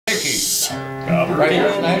Covered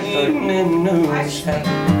in evening news,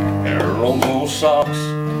 there are almost socks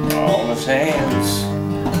on his hands.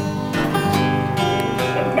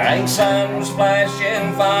 The bank sign was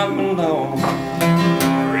flashing 5 below,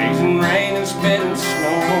 freezing rain and spitting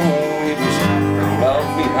snow. He was curled up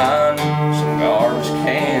behind some garbage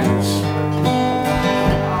cans.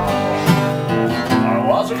 I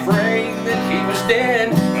was afraid that he was dead,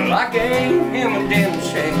 but I gave him a dental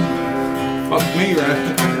shake. Fuck me,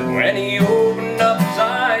 right? When he opened up his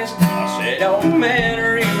eyes, I said, "Oh man,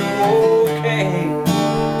 are you okay?"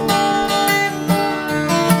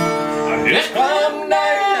 I just climbed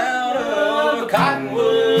down out of a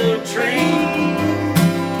cottonwood tree.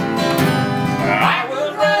 I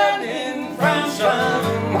was running from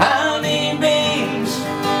some honeybees,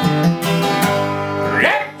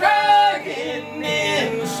 dragging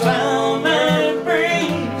in the summer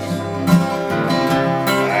breeze.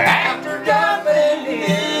 After jumping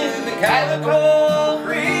in the Calico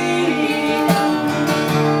Creek,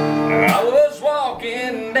 I was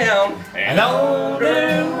walking down an old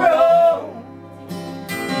dirt road.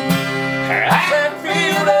 I said,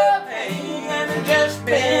 "Feel the pain that had just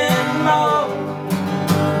been known,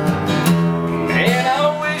 and I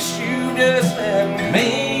wish you just left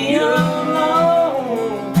me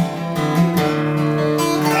alone."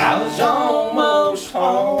 I was almost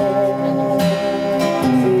home.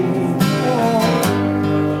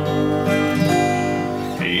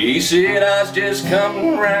 He said, "I was just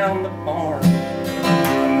coming around the barn.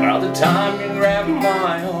 About the time you grabbed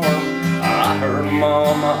my arm, I heard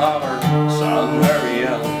Mama holler, 'Son, hurry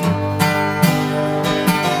up.'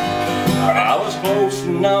 I was close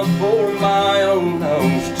enough for my own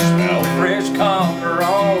nose to smell fresh copper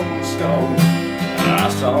on the stove, and I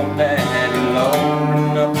saw Daddy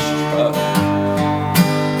loading up his truck.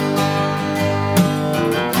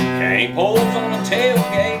 Cane poles on the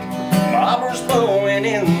tailgate, bobbers blowing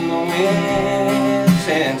in the wind.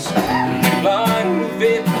 Since line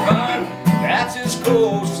 55, that's as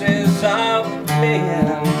close as I've been.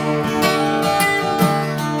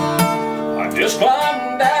 I just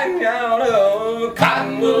climbed down out of a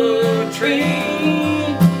cottonwood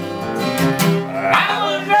tree. I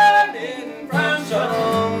was running from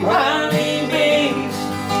some honeybees,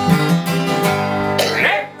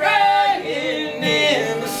 dragging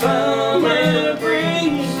in the summer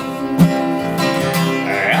breeze.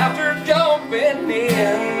 After jumping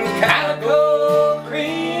in Calico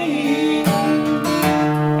Creek,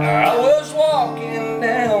 I was walking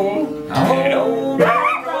down an old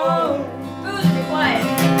dirt road. Be quiet.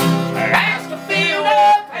 I asked to feel the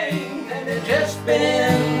pain that had just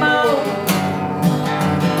been known,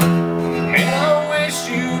 and I wish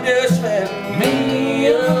you just left me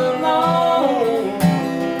alone.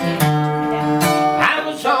 I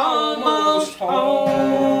was almost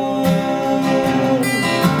home,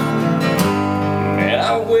 and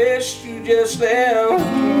I wish you just left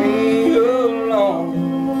me alone.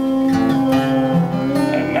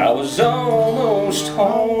 And I was almost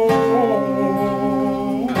home.